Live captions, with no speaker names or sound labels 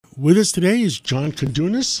With us today is John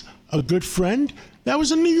Koudounis, a good friend that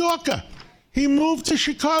was a New Yorker. He moved to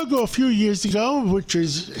Chicago a few years ago, which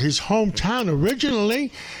is his hometown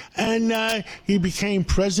originally, and he became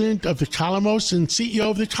president of the Calamos and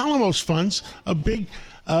CEO of the Calamos Funds, a big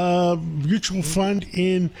mutual fund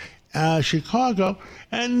in Chicago.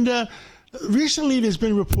 And recently there's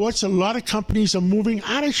been reports a lot of companies are moving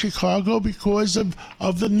out of Chicago because of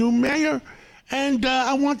the new mayor. And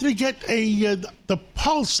I wanted to get the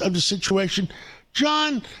pulse of the situation.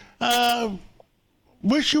 John,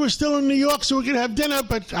 wish you were still in New York so we could have dinner,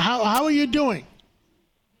 but how are you doing?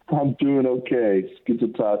 I'm doing okay. It's good to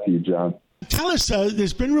talk to you, John. Tell us,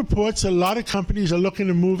 there's been reports a lot of companies are looking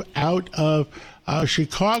to move out of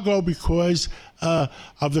Chicago because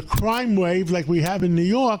of the crime wave like we have in New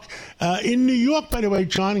York. In New York, by the way,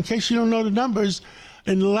 John, in case you don't know the numbers,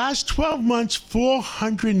 in the last 12 months,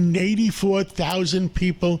 484,000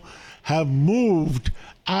 people have moved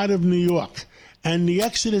out of New York, and the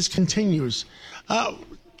exodus continues.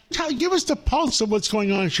 Give us the pulse of what's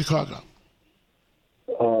going on in Chicago.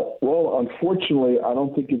 Well, unfortunately, I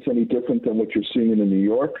don't think it's any different than what you're seeing in New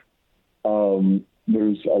York.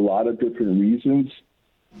 There's a lot of different reasons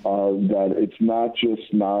that it's not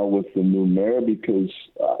just now with the new mayor because,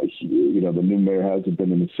 the new mayor hasn't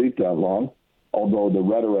been in the seat that long. Although the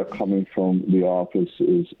rhetoric coming from the office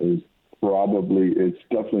is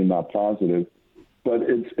definitely not positive, but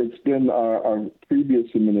it's been our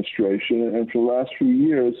previous administration, and for the last few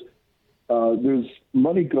years, there's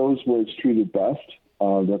money goes where it's treated best.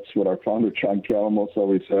 That's what our founder John Calamos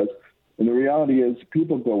always says, and the reality is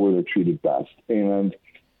people go where they're treated best, and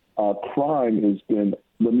crime has been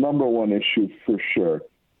the number one issue for sure.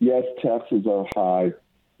 Yes, taxes are high.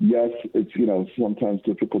 Yes, it's sometimes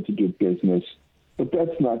difficult to do business. But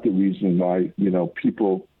that's not the reason why,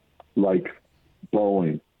 people like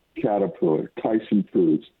Boeing, Caterpillar, Tyson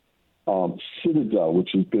Foods, Citadel,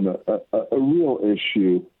 which has been a real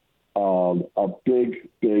issue, a big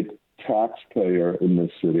taxpayer in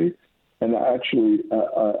this city. And actually,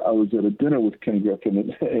 I was at a dinner with Ken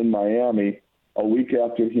Griffin in Miami a week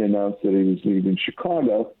after he announced that he was leaving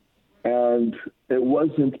Chicago. And it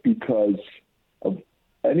wasn't because of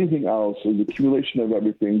anything else, or the accumulation of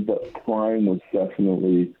everything, but crime was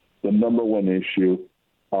definitely the number one issue.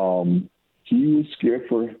 He was scared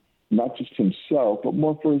for not just himself, but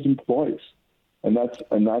more for his employees. And that's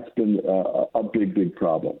been a big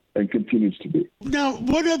problem and continues to be. Now,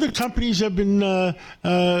 what other companies have been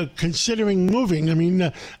considering moving? I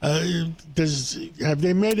mean, have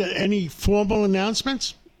they made any formal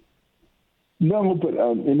announcements? No, but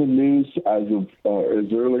in the news as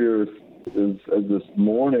earlier as this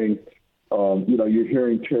morning, you're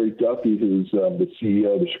hearing Terry Duffy, who's the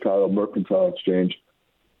CEO of the Chicago Mercantile Exchange,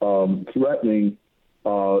 threatening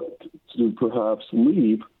to perhaps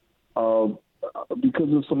leave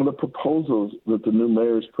because of some of the proposals that the new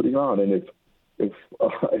mayor is putting on. And if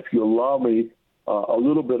you allow me a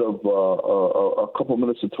little bit of a couple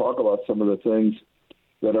minutes to talk about some of the things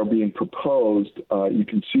that are being proposed, you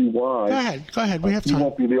can see why. Go ahead. We have time. He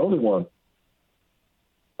won't be the only one.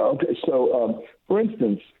 Okay, so for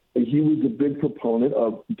instance, he was a big proponent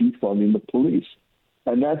of defunding the police.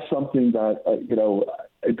 And that's something that,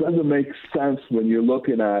 it doesn't make sense when you're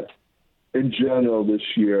looking at, in general this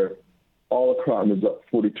year, all the crime is up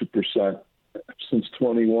 42%. Since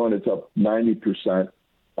 21, it's up 90%.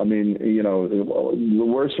 I mean, the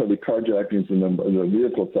worst are the carjackings and the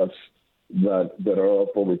vehicle thefts that are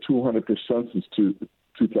up over 200% since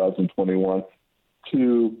 2021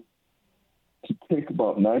 to take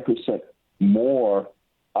about 9% more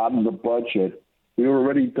out of the budget. We were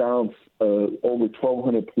already down over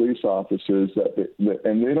 1,200 police officers,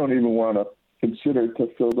 and they don't even want to consider to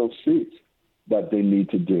fill those seats that they need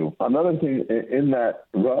to do. Another thing in that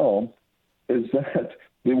realm is that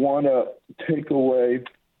they want to take away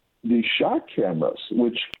the shot cameras,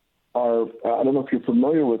 which are, I don't know if you're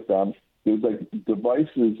familiar with them, there's like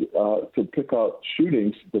devices to pick out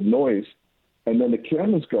shootings, the noise, and then the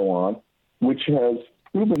cameras go on, which has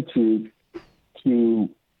proven to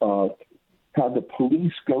have the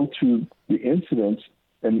police go to the incidents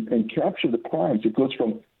and capture the crimes. It goes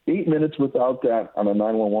from 8 minutes without that on a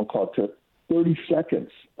 911 call to 30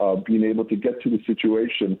 seconds being able to get to the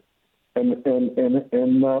situation and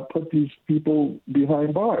put these people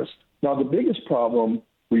behind bars. Now, the biggest problem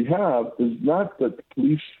we have is not that the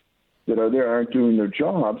police that are there aren't doing their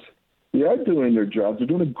jobs. They are doing their jobs. They're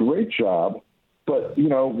doing a great job. But, we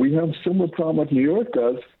have a similar problem like New York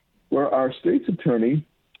does, where our state's attorney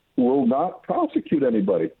will not prosecute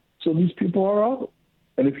anybody. So these people are out.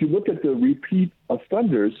 And if you look at the repeat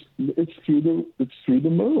offenders, it's through the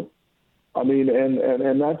moon. I mean,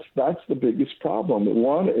 and that's the biggest problem.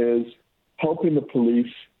 One is helping the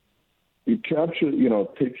police capture,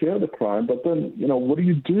 take care of the crime. But then, what do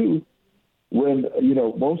you do when,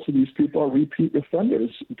 most of these people are repeat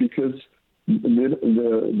offenders because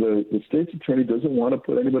the state's attorney doesn't want to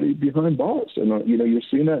put anybody behind bars. And, you're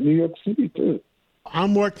seeing that in New York City, too.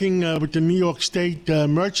 I'm working with the New York State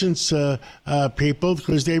merchants people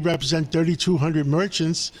because they represent 3,200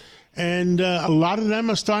 merchants, and a lot of them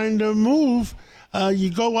are starting to move.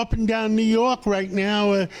 You go up and down New York right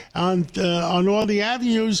now on all the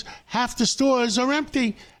avenues, half the stores are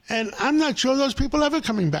empty, and I'm not sure those people are ever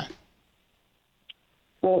coming back.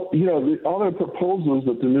 Well, the other proposals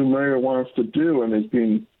that the new mayor wants to do, and has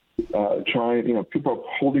been trying, people are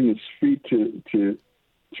holding his feet to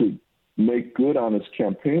make good on his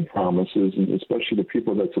campaign promises, and especially the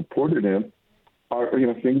people that supported him, are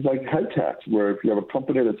things like head tax, where if you have a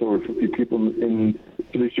company that's over 50 people in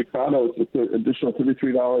city of Chicago, it's an additional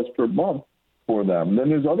 $33 per month for them. And then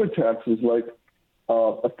there's other taxes like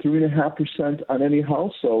a 3.5% on any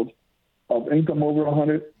household of income over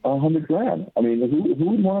 100 grand. I mean, who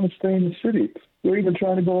would want to stay in the city? They're even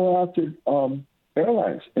trying to go after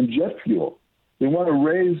airlines and jet fuel. They want to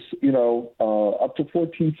raise, up to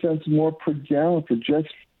 14 cents more per gallon for jet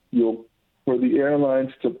fuel for the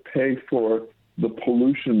airlines to pay for the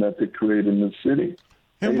pollution that they create in the city.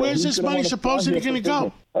 And where's this money supposedly going to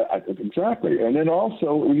go? Exactly. And then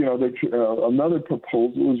also, another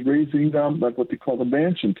proposal is raising like what they call the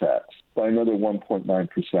mansion tax by another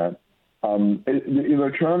 1.9%.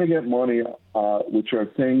 They're trying to get money, which are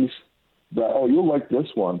things that, you'll like this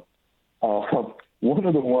one. One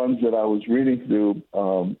of the ones that I was reading through,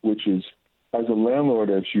 which is, as a landlord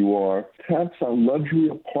as you are, tax on luxury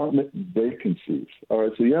apartment vacancies. All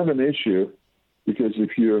right, so you have an issue because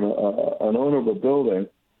if you're an owner of a building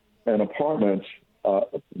and apartments,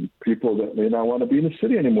 people that may not want to be in the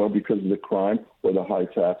city anymore because of the crime or the high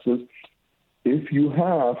taxes, if you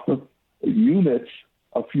have units,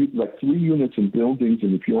 like 3 units in buildings,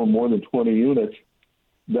 and if you own more than 20 units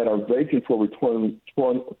that are vacant for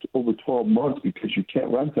over 12 months because you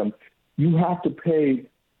can't rent them, you have to pay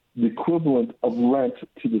the equivalent of rent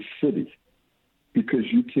to the city because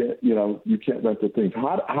you can't rent the things.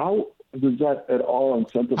 How does that at all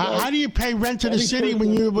incentivize? How do you pay rent to the city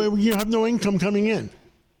when you have no income coming in?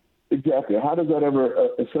 Exactly. How does that ever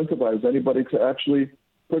incentivize anybody to actually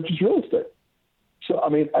purchase real estate? So, I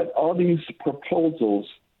mean, all these proposals,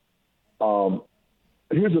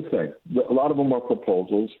 here's the thing. A lot of them are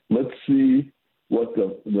proposals. Let's see what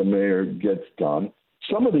the mayor gets done.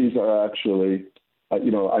 Some of these are actually, I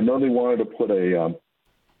know they wanted to put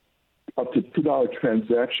up to $2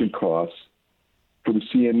 transaction costs for the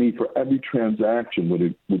CME for every transaction,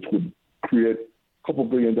 which would create a couple $2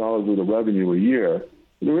 billion worth of revenue a year.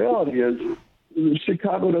 The reality is,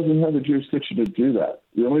 Chicago doesn't have the jurisdiction to do that.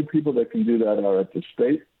 The only people that can do that are at the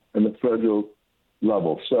state and the federal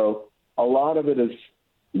level. So a lot of it is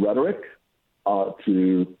rhetoric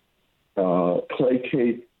to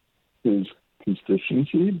placate his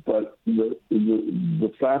constituency, but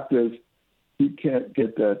the fact is he can't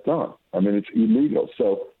get that done. I mean, it's illegal.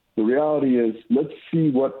 So the reality is, let's see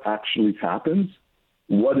what actually happens,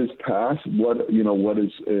 what is passed, what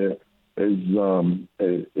is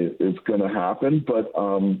going to happen. But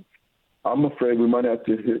I'm afraid we might have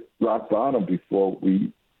to hit rock bottom before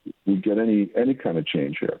we get any kind of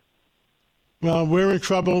change here. Well, we're in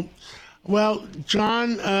trouble. Well,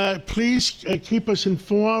 John, please keep us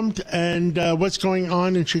informed and what's going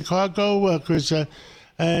on in Chicago, because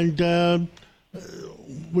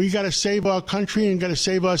we got to save our country and got to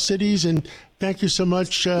save our cities. And thank you so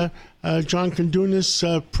much, John Koudounis,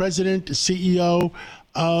 President, CEO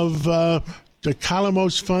of the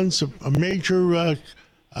Calamos Funds, a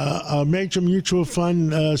major mutual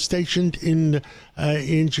fund stationed in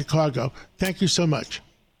Chicago. Thank you so much.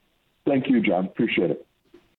 Thank you, John. Appreciate it.